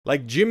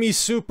Like Jimmy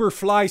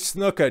Superfly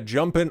Snuka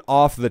jumping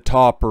off the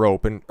top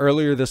rope. And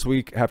earlier this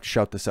week, I have to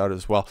shout this out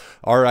as well.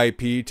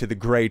 R.I.P. to the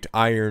great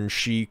Iron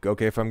Sheik.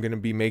 Okay, if I'm going to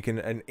be making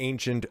an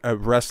ancient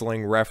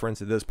wrestling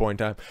reference at this point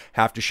in time,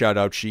 have to shout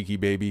out Sheiky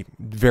Baby.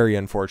 Very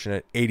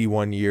unfortunate.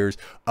 81 years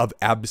of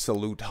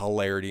absolute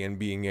hilarity and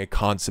being a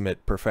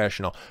consummate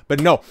professional. But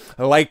no,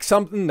 like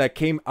something that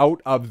came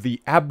out of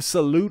the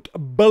absolute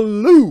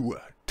blue.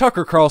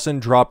 Tucker Carlson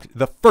dropped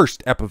the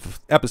first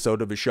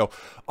episode of his show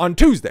on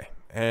Tuesday.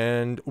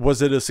 And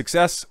was it a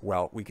success?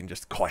 Well, we can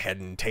just go ahead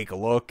and take a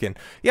look. And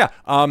yeah,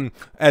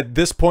 at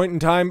this point in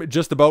time,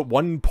 just about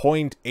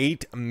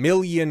 1.8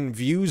 million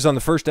views on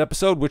the first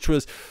episode, which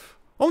was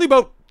only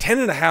about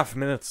 10.5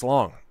 minutes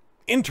long.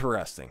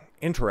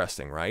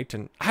 Interesting, right?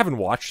 And I haven't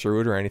watched through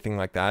it or anything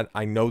like that.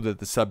 I know that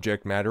the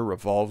subject matter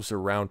revolves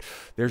around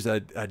there's a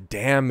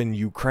dam in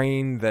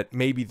Ukraine that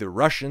maybe the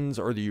Russians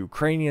or the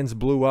Ukrainians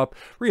blew up.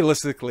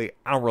 Realistically,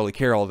 I don't really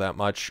care all that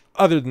much,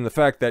 other than the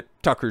fact that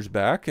Tucker's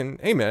back and,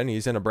 hey man,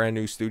 he's in a brand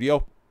new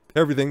studio.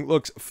 Everything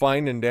looks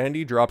fine and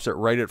dandy. Drops it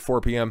right at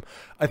 4 p.m.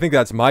 I think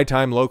that's my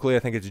time locally. I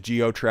think it's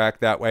geo-track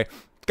that way.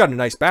 It's got a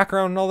nice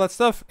background and all that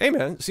stuff. Hey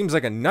man, it seems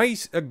like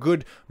a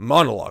good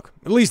monologue.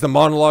 At least the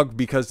monologue,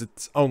 because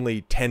it's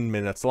only 10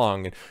 minutes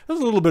long. And it was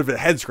a little bit of a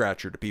head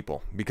scratcher to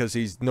people, because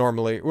he's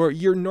normally, or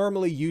you're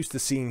normally used to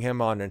seeing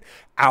him on an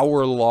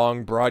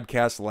hour-long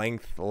broadcast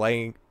length,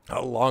 a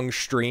long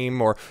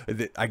stream, or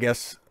I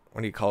guess,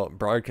 what do you call it,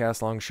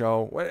 broadcast long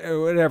show?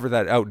 Whatever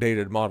that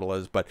outdated model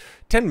is. But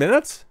 10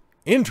 minutes?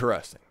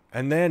 Interesting.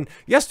 And then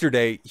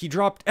yesterday, he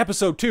dropped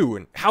episode 2,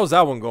 and how's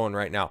that one going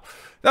right now?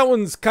 That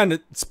one's kind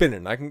of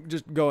spinning. I can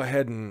just go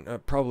ahead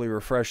and probably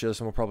refresh this,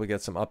 and we'll probably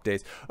get some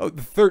updates. Oh,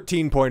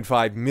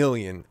 13.5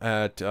 million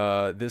at,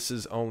 this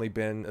has only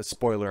been, a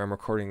spoiler, I'm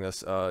recording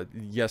this,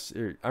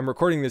 I'm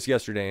recording this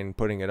yesterday and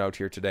putting it out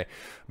here today.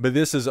 But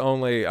this is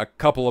only a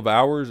couple of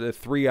hours,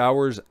 3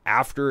 hours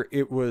after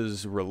it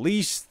was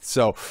released.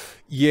 So,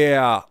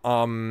 yeah,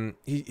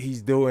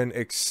 he's doing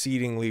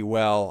exceedingly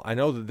well. I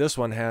know that this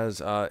one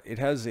has,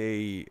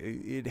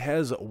 it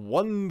has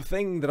one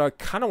thing that I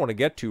kind of want to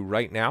get to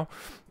right now.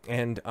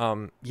 And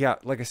yeah,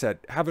 like I said,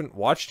 haven't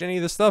watched any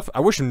of this stuff. I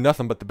wish him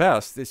nothing but the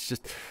best. It's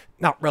just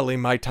not really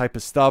my type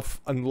of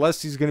stuff,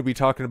 unless he's going to be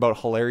talking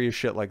about hilarious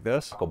shit like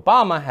this.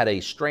 Obama had a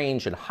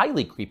strange and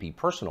highly creepy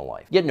personal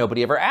life, yet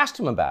nobody ever asked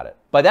him about it.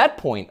 By that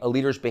point, a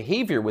leader's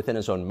behavior within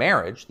his own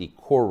marriage, the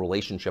core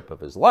relationship of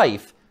his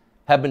life,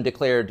 had been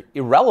declared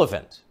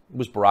irrelevant. It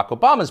was Barack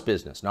Obama's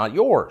business, not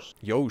yours.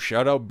 Yo,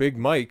 shout out Big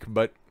Mike,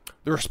 but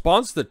the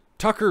response to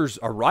Tucker's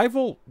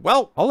arrival,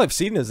 well, all I've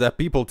seen is that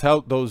people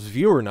tout those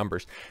viewer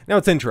numbers. Now,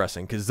 it's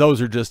interesting because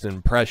those are just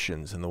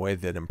impressions, and the way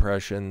that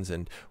impressions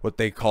and what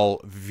they call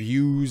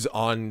views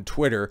on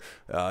Twitter,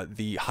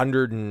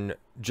 the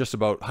just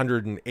about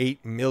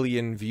 108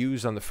 million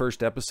views on the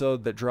first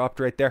episode that dropped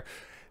right there,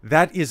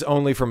 that is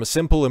only from a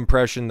simple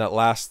impression that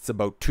lasts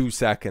about 2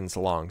 seconds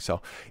long.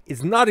 So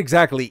it's not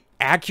exactly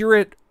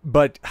accurate,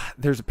 but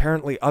there's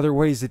apparently other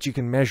ways that you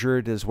can measure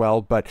it as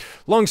well. But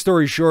long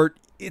story short,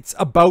 it's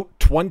about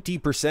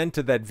 20%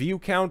 of that view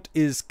count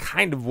is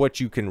kind of what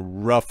you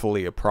can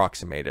roughly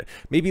approximate it.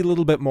 Maybe a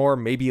little bit more,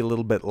 maybe a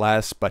little bit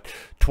less, but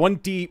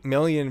 20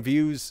 million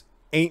views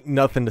ain't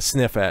nothing to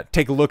sniff at.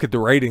 Take a look at the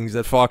ratings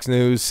at Fox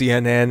News,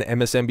 CNN,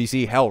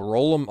 MSNBC. Hell,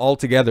 roll them all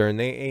together, and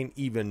they ain't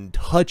even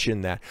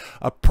touching that.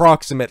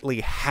 Approximately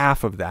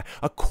half of that,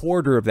 a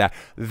quarter of that.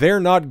 They're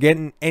not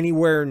getting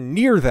anywhere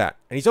near that.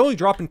 And he's only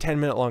dropping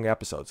 10-minute long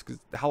episodes. Because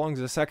how long is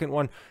the second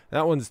one?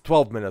 That one's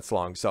 12 minutes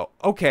long. So,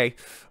 okay,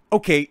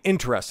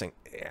 interesting.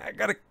 I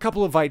got a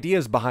couple of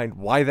ideas behind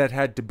why that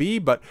had to be,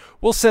 but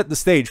we'll set the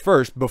stage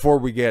first before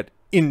we get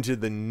into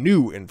the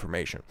new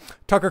information.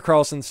 Tucker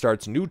Carlson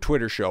starts new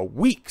Twitter show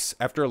weeks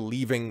after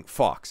leaving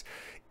Fox.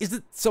 Is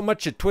it so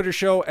much a Twitter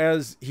show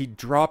as he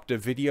dropped a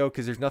video,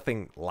 because there's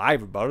nothing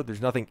live about it,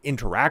 there's nothing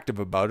interactive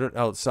about it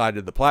outside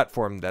of the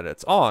platform that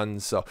it's on,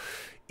 so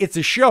it's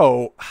a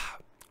show,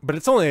 but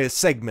it's only a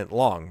segment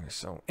long,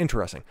 so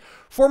interesting.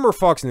 Former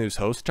Fox News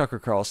host Tucker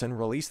Carlson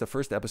released the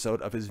first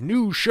episode of his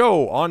new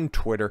show on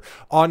Twitter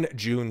on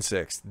June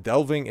 6th,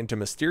 delving into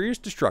mysterious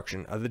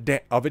destruction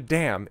of a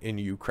dam in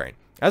Ukraine.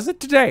 As of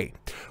today,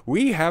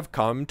 we have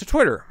come to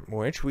Twitter,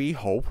 which we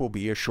hope will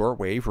be a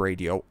shortwave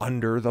radio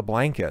under the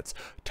blankets.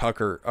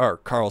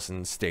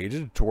 Carlson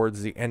stated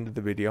towards the end of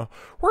the video,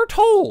 "We're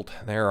told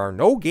there are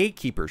no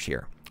gatekeepers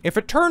here. If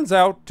it turns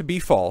out to be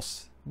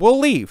false, we'll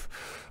leave.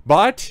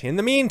 But in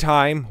the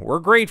meantime, we're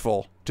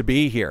grateful to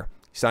be here."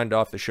 He signed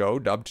off the show,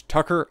 dubbed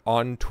Tucker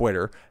on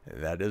Twitter.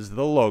 That is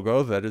the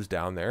logo that is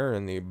down there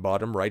in the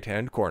bottom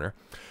right-hand corner,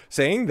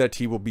 saying that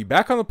he will be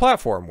back on the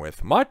platform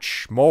with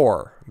much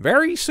more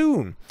very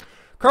soon.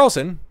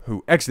 Carlson,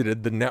 who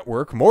exited the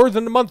network more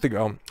than a month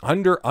ago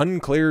under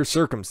unclear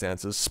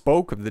circumstances,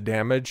 spoke of the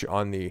damage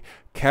on the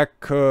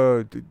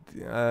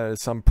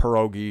some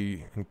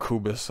pierogi and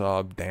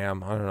Kubasov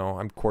dam. I don't know.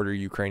 I'm quarter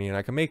Ukrainian.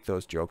 I can make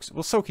those jokes.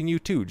 Well, so can you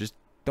too. Just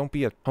don't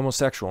be a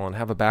homosexual and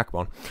have a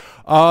backbone.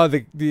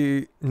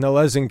 The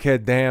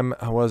Nelezinka dam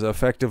was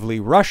effectively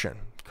Russian.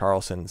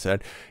 Carlson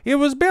said it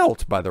was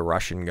built by the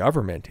Russian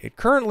government. It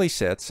currently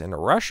sits in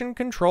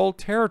Russian-controlled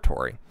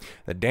territory.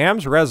 The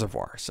dam's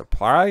reservoir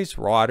supplies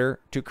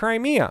water to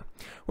Crimea,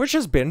 which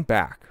has been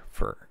back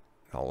for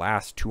the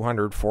last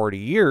 240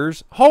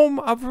 years, home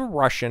of a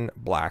Russian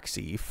Black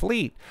Sea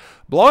fleet.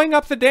 Blowing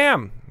up the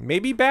dam may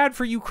be bad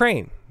for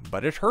Ukraine,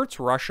 but it hurts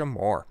Russia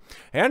more.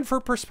 And for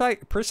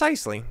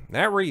precisely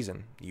that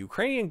reason, the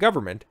Ukrainian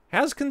government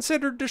has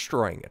considered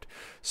destroying it.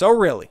 So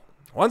really,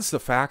 once the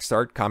facts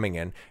start coming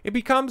in, it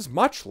becomes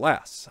much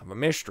less of a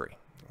mystery.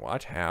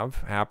 What have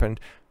happened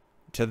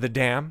to the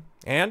dam?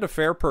 And a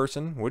fair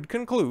person would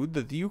conclude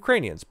that the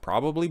Ukrainians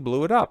probably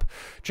blew it up,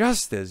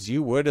 just as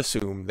you would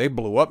assume they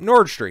blew up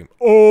Nord Stream.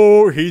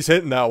 Oh, he's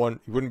hitting that one.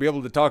 You wouldn't be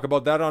able to talk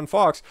about that on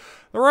Fox.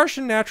 The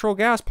Russian natural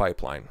gas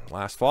pipeline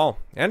last fall.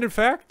 And in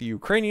fact, the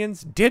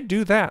Ukrainians did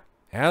do that,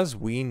 as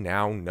we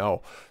now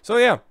know. So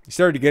yeah, he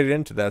started to get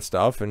into that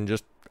stuff and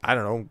just, I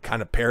don't know,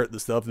 kind of parrot the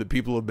stuff that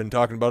people have been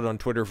talking about on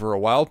Twitter for a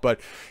while,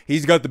 but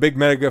he's got the big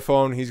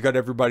megaphone. He's got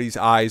everybody's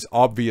eyes.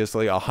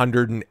 Obviously,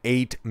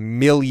 108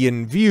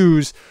 million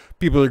views.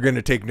 People are going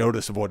to take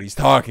notice of what he's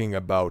talking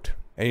about.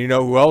 And you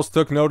know who else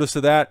took notice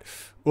of that?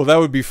 Well, that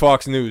would be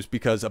Fox News,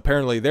 because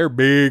apparently they're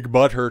big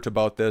butthurt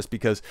about this,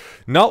 because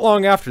not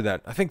long after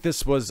that, I think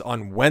this was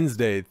on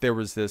Wednesday, there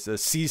was this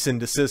cease and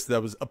desist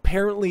that was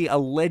apparently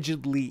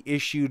allegedly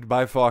issued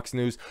by Fox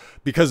News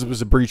because it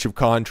was a breach of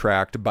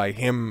contract by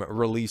him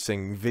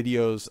releasing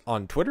videos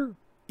on Twitter.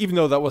 Even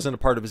though that wasn't a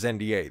part of his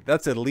NDA.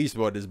 That's at least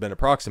what has been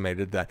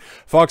approximated, that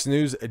Fox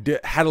News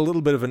had a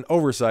little bit of an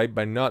oversight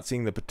by not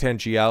seeing the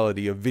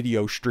potentiality of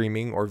video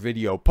streaming or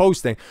video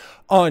posting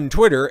on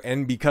Twitter,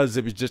 and because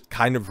it was just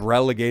kind of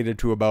relegated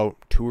to about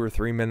 2 or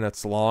 3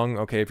 minutes long,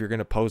 okay, if you're going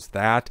to post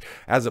that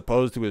as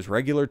opposed to his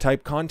regular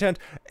type content,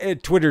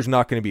 Twitter's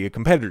not going to be a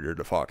competitor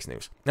to Fox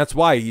News. That's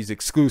why he's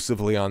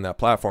exclusively on that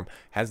platform.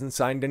 Hasn't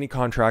signed any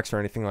contracts or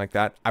anything like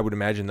that. I would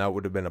imagine that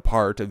would have been a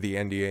part of the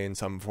NDA in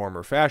some form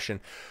or fashion.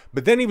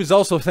 But then he was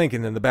also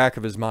thinking in the back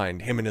of his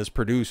mind, him and his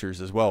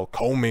producers as well,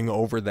 combing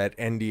over that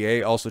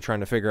NDA, also trying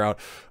to figure out,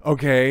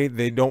 okay,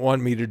 they don't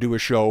want me to do a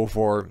show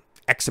for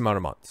X amount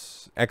of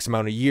months, X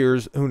amount of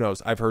years, who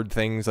knows? I've heard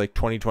things like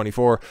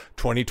 2024,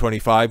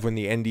 2025 when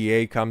the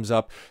NDA comes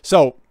up.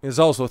 So he's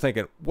also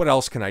thinking, what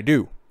else can I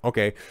do?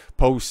 Okay,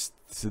 post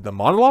the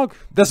monologue?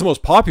 That's the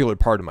most popular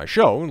part of my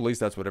show, at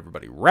least that's what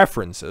everybody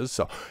references.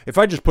 So if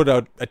I just put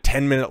out a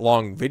 10-minute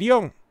long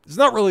video, it's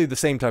not really the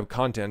same type of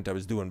content I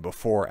was doing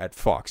before at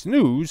Fox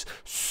News,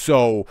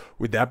 so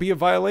would that be a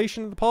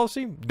violation of the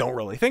policy? Don't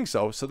really think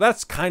so. So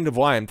that's kind of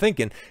why I'm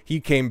thinking he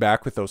came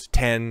back with those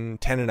 10,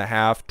 10 and a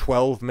half,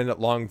 12-minute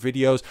long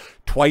videos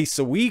twice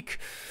a week.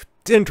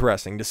 It's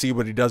interesting to see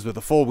what he does with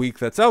a full week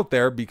that's out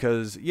there,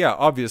 because yeah,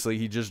 obviously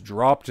he just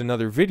dropped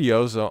another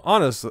video, so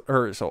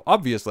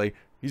obviously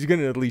he's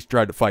going to at least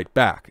try to fight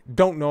back.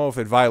 Don't know if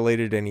it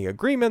violated any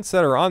agreements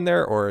that are on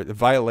there or it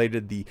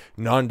violated the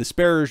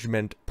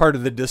non-disparagement part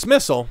of the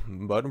dismissal,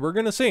 but we're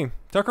going to see.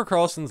 Tucker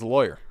Carlson's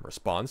lawyer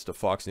responds to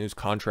Fox News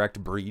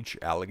contract breach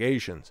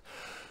allegations.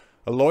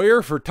 A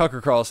lawyer for Tucker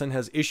Carlson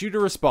has issued a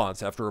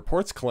response after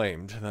reports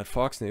claimed that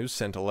Fox News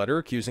sent a letter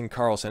accusing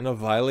Carlson of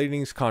violating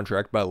his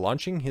contract by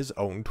launching his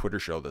own Twitter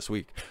show this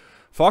week.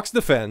 Fox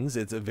defends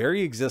its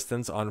very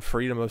existence on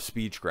freedom of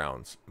speech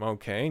grounds.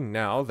 Okay,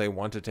 now they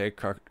want to take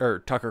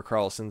Tucker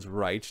Carlson's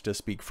right to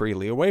speak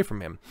freely away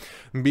from him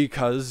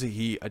because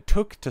he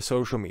took to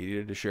social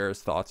media to share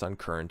his thoughts on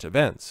current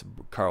events.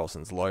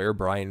 Carlson's lawyer,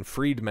 Brian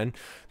Friedman,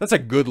 that's a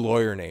good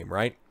lawyer name,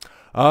 right?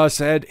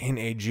 Said in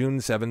a June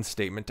 7th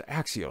statement to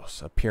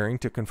Axios, appearing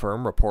to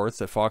confirm reports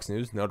that Fox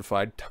News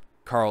notified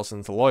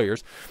Carlson's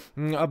lawyers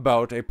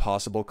about a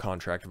possible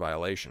contract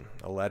violation.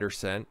 A letter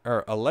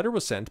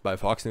was sent by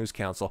Fox News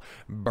counsel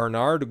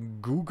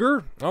Bernard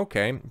Guger,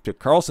 to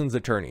Carlson's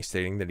attorney,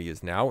 stating that he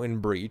is now in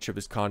breach of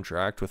his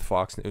contract with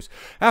Fox News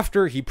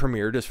after he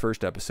premiered his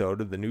first episode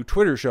of the new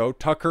Twitter show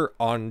Tucker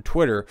on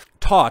Twitter,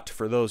 Taught,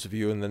 for those of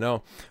you in the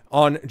know,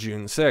 on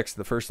June 6th.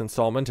 The first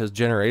installment has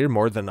generated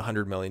more than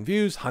 100 million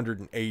views,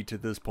 108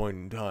 at this point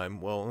in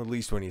time. Well, at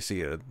least when you see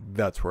it,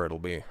 that's where it'll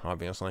be,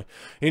 obviously.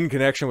 In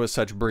connection with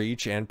such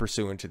breach and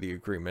pursuant to the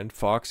agreement,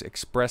 Fox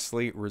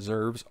expressly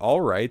reserves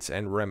all rights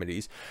and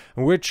remedies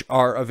which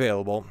are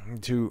available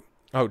to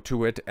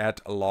it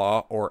at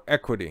law or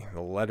equity.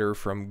 The letter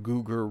from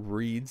Guger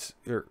reads,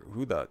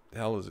 who the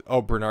hell is it?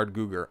 Oh, Bernard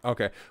Guger.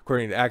 Okay.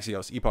 According to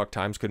Axios, Epoch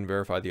Times couldn't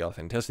verify the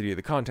authenticity of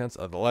the contents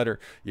of the letter.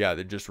 Yeah,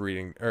 they're just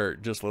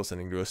just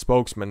listening to a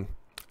spokesman,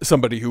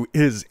 somebody who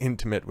is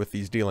intimate with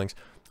these dealings.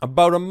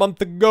 About a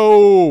month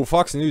ago,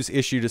 Fox News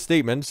issued a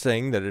statement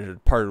saying that it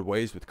had parted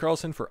ways with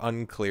Carlson for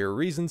unclear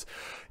reasons.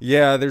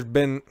 Yeah, there's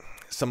been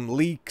some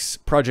leaks.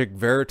 Project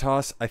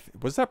Veritas.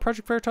 Was that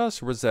Project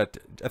Veritas? Or was that...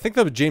 I think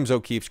that was James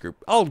O'Keefe's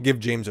group. I'll give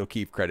James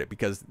O'Keefe credit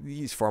because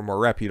he's far more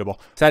reputable.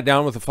 Sat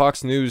down with a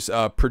Fox News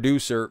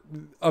producer,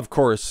 of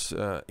course,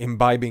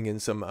 imbibing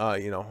in some,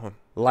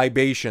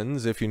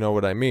 libations, if you know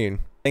what I mean,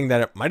 saying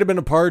that it might have been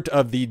a part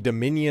of the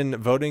Dominion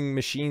voting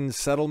machine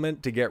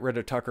settlement to get rid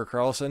of Tucker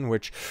Carlson,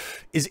 which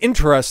is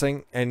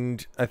interesting,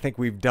 and I think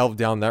we've delved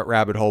down that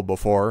rabbit hole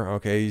before.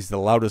 Okay, he's the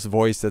loudest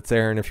voice that's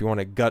there, and if you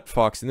want to gut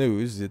Fox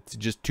News, it's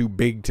just too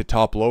big to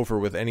topple over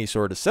with any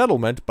sort of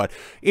settlement. But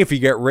if you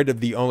get rid of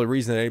the only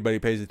reason that anybody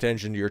pays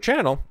attention to your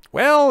channel,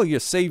 well, you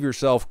save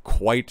yourself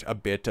quite a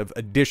bit of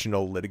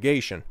additional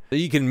litigation. So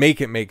you can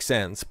make it make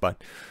sense,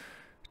 but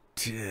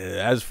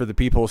as for the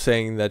people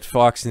saying that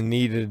Fox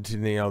needed,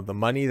 the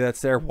money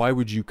that's there, why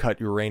would you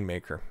cut your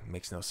rainmaker?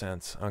 Makes no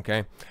sense,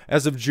 okay?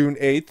 As of June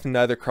 8th,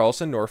 neither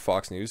Carlson nor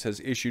Fox News has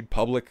issued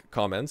public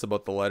comments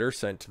about the letter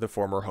sent to the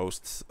former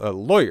host's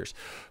lawyers.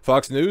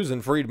 Fox News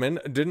and Friedman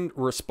didn't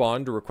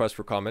respond to requests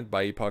for comment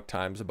by Epoch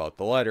Times about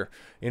the letter.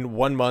 In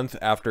 1 month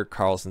after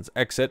Carlson's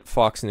exit,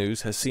 Fox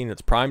News has seen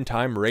its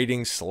primetime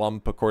ratings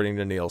slump, according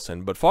to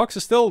Nielsen, but Fox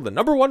is still the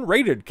 #1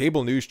 rated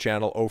cable news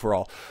channel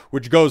overall,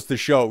 which goes to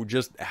show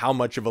just how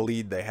much of a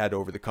lead they had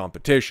over the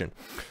competition.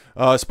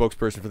 A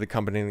spokesperson for the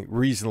company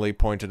recently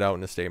pointed out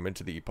in a statement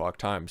to the Epoch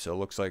Times. So it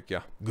looks like,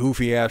 yeah,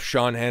 goofy-ass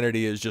Sean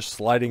Hannity is just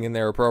sliding in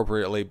there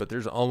appropriately, but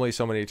there's only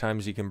so many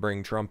times you can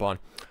bring Trump on.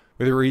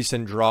 With a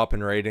recent drop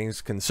in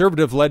ratings,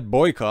 conservative-led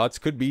boycotts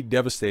could be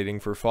devastating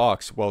for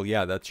Fox. Well,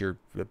 yeah, that's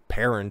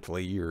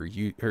apparently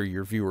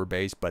your viewer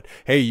base, but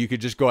hey, you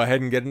could just go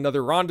ahead and get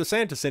another Ron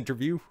DeSantis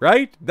interview,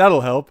 right?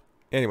 That'll help.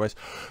 Anyways,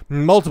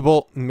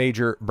 multiple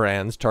major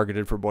brands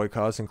targeted for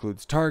boycotts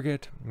includes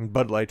Target,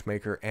 Bud Light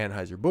maker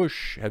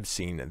Anheuser-Busch have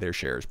seen their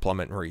shares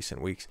plummet in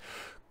recent weeks.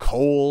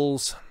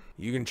 Kohl's,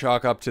 you can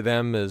chalk up to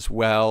them as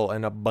well,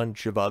 and a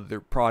bunch of other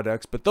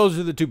products, but those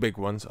are the two big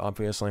ones,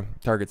 obviously.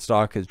 Target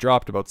stock has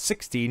dropped about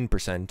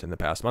 16% in the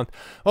past month,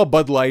 while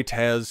Bud Light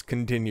has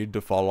continued to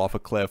fall off a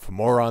cliff.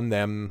 More on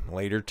them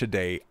later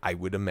today, I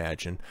would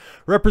imagine.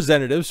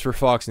 Representatives for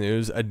Fox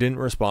News didn't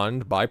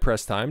respond by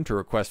press time to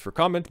requests for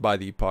comment by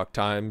the Epoch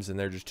Times, and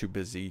they're just too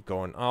busy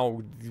going,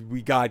 oh,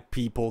 we got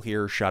people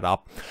here, shut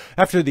up.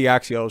 After the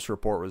Axios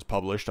report was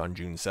published on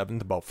June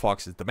 7th about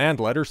Fox's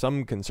demand letter,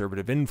 some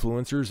conservative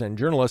influencers and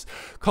journalists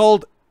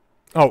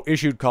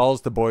issued calls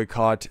to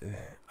boycott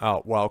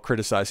while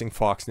criticizing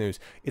Fox News.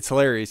 It's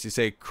hilarious. You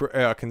say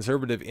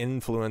conservative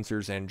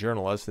influencers and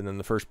journalists, and then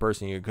the first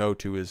person you go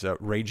to is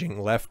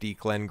raging lefty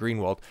Glenn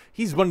Greenwald.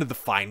 He's one of the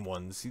fine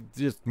ones. He's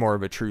just more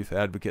of a truth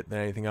advocate than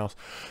anything else.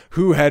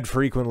 Who had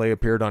frequently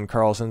appeared on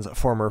Carlson's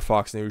former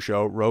Fox News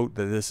show, wrote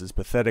that this is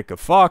pathetic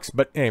of Fox,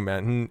 but hey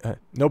man,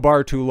 no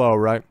bar too low,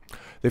 right?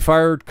 They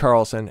fired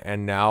Carlson,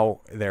 and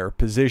now their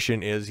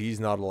position is he's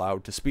not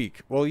allowed to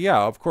speak. Well,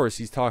 yeah, of course,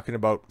 he's talking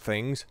about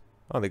things.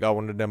 Oh, they got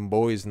one of them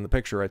boys in the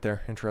picture right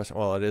there. Interesting.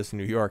 Well, it is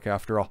New York,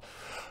 after all.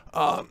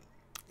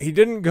 He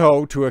didn't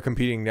go to a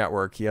competing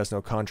network. He has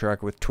no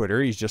contract with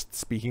Twitter. He's just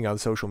speaking on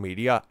social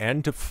media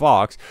and to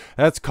Fox.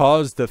 That's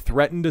caused the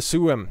threaten to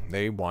sue him.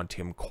 They want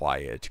him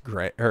quiet,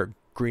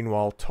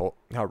 Greenwald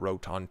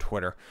wrote on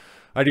Twitter.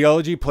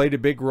 Ideology played a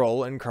big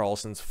role in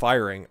Carlson's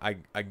firing.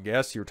 I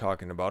guess you're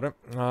talking about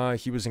it.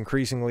 He was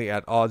increasingly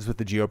at odds with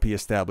the GOP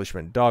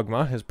establishment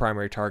dogma. His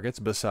primary targets,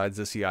 besides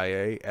the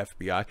CIA,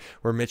 FBI,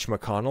 were Mitch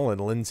McConnell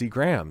and Lindsey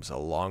Graham's,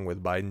 along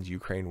with Biden's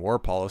Ukraine war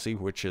policy,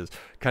 which is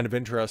kind of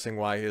interesting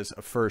why his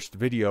first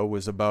video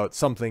was about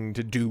something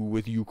to do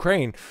with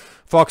Ukraine.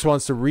 Fox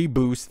wants to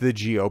reboost the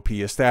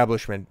GOP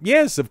establishment.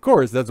 Yes, of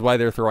course, that's why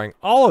they're throwing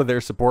all of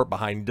their support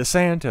behind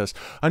DeSantis.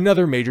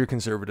 Another major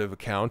conservative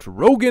account,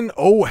 Rogan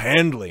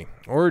O'Hanlon,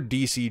 or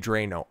DC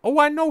Drano. Oh,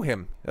 I know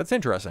him. That's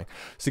interesting.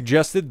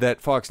 Suggested that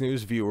Fox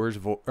News viewers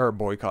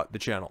boycott the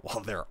channel.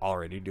 Well, they're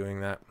already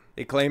doing that.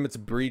 They claim it's a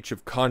breach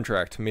of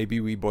contract. Maybe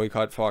we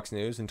boycott Fox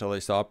News until they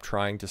stop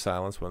trying to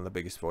silence one of the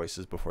biggest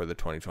voices before the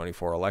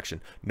 2024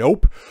 election.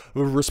 Nope.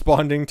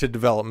 Responding to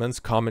developments,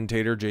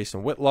 commentator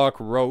Jason Whitlock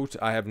wrote,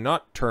 I have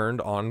not turned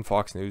on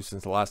Fox News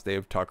since the last day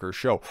of Tucker's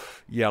show.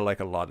 Yeah, like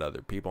a lot of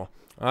other people.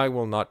 I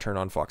will not turn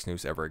on Fox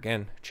News ever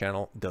again.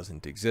 Channel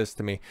doesn't exist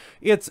to me.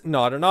 It's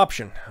not an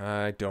option.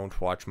 I don't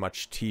watch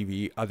much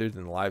TV other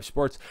than live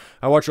sports.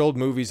 I watch old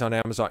movies on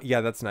Amazon.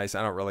 Yeah, that's nice.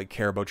 I don't really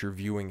care about your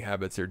viewing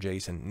habits there,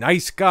 Jason.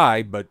 Nice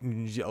guy, but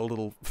a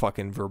little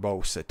fucking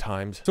verbose at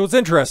times. So it's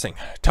interesting.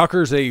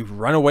 Tucker's a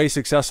runaway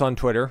success on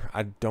Twitter.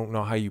 I don't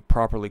know how you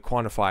properly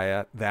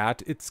quantify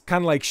that. It's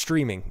kind of like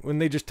streaming. When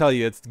they just tell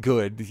you it's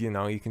good,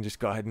 you can just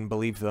go ahead and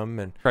believe them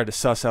and try to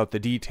suss out the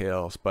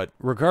details. But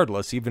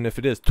regardless, even if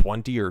it is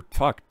 20 or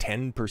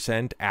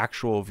 10%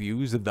 actual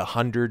views of the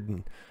 100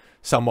 and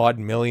some odd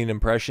million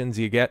impressions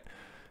you get,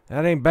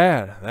 that ain't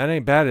bad. That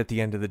ain't bad at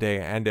the end of the day.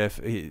 And if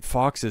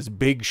Fox is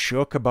big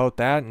shook about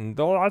that, and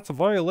that's a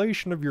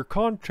violation of your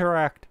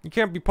contract, you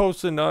can't be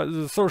posting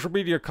the social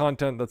media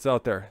content that's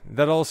out there.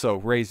 That also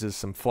raises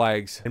some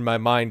flags in my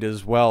mind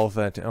as well,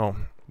 that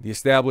the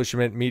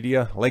establishment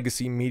media,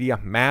 legacy media,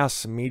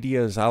 mass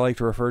media, as I like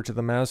to refer to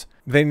them as,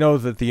 they know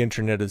that the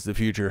internet is the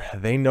future.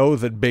 They know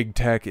that big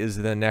tech is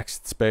the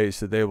next space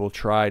that they will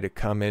try to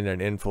come in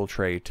and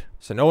infiltrate.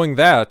 So knowing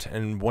that,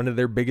 and one of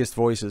their biggest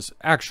voices,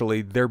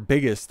 actually their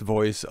biggest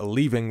voice,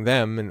 leaving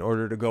them in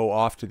order to go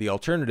off to the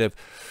alternative,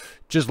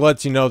 just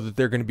lets you know that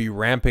they're going to be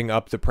ramping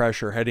up the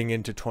pressure heading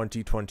into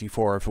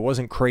 2024. If it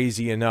wasn't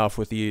crazy enough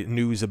with the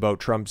news about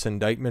Trump's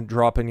indictment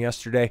dropping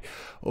yesterday,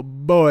 oh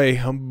boy,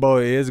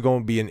 it's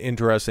going to be an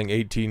interesting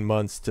 18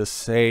 months to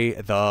say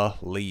the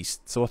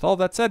least. So with all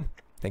that said,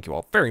 thank you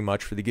all very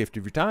much for the gift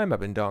of your time. I've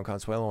been Don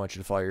Consuelo. I want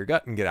you to follow your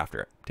gut and get after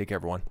it. Take care,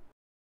 everyone.